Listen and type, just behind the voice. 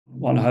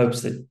one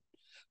hopes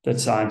that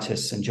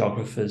scientists and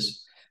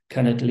geographers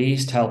can at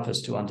least help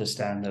us to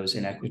understand those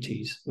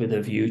inequities with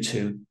a view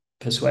to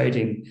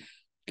persuading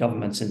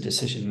governments and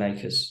decision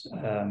makers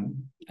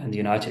and the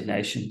United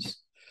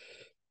Nations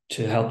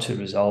to help to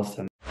resolve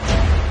them.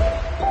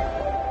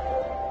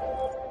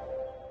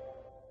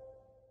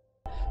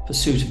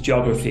 Pursuit of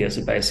geography as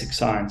a basic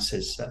science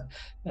is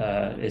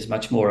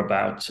much more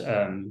about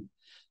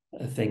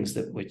things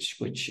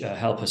which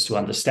help us to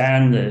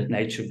understand the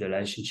nature of the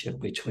relationship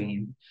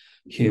between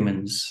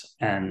humans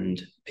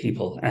and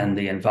people and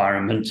the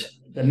environment.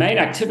 The main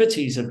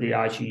activities of the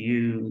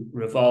IGU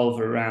revolve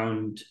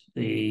around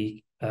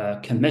the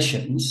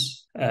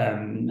commissions,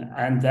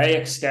 and they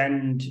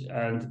extend.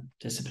 The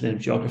discipline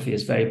of geography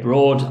is very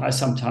broad. I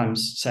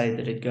sometimes say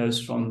that it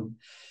goes from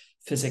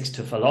physics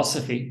to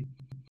philosophy.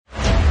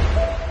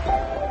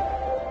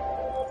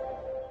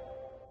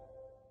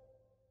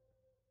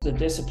 The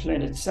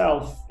discipline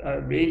itself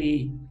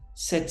really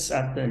sits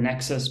at the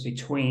nexus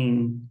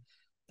between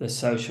the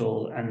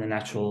social and the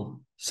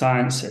natural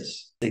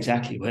sciences,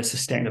 exactly where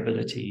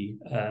sustainability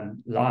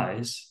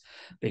lies,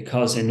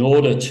 because in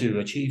order to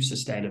achieve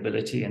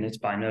sustainability, and it's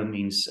by no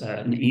means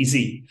an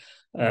easy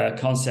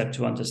concept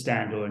to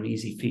understand or an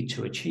easy feat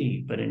to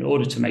achieve, but in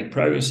order to make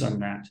progress on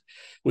that,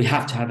 we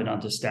have to have an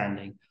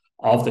understanding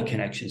of the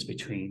connections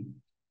between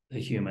the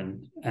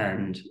human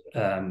and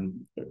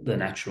the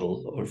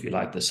natural, or if you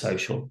like, the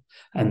social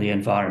and the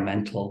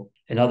environmental.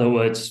 In other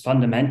words,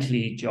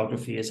 fundamentally,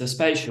 geography is a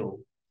spatial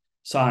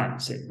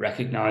science. It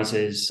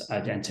recognizes,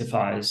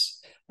 identifies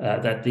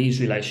that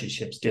these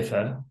relationships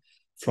differ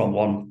from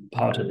one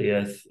part of the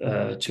earth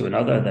to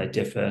another. They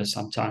differ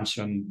sometimes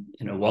from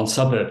one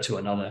suburb to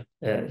another.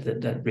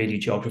 That really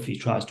geography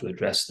tries to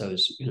address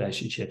those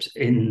relationships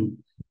in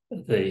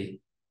the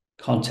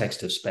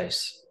context of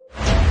space.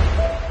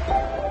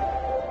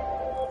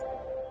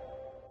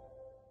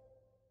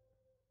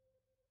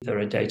 There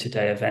are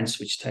day-to-day events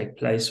which take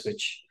place,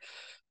 which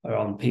are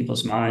on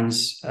people's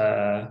minds.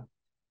 I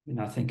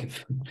think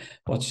of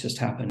what's just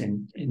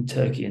happened in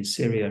Turkey and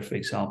Syria, for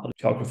example.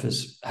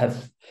 Geographers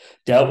have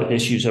dealt with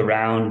issues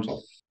around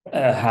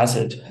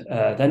hazard.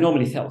 They're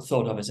normally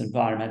thought of as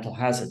environmental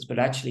hazards, but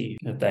actually,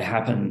 if they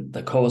happen,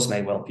 the cause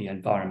may well be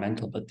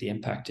environmental, but the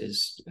impact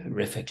is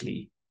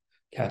horrifically,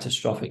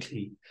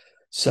 catastrophically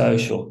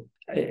social.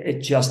 It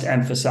just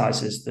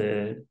emphasizes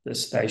the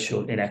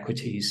spatial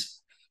inequities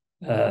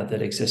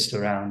that exist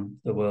around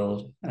the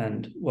world.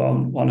 And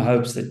one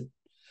hopes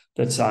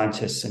that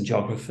scientists and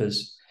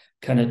geographers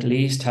can at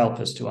least help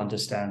us to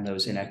understand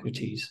those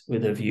inequities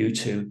with a view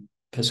to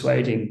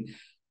persuading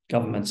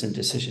governments and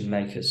decision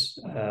makers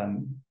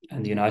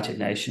and the United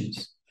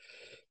Nations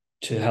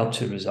to help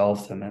to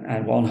resolve them.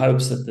 And one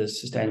hopes that the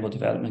Sustainable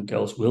Development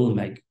Goals will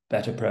make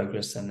better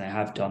progress than they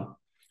have done.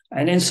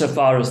 And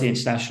insofar as the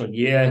International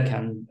Year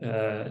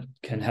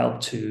can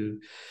help to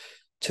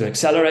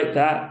accelerate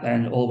that,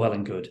 then all well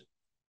and good.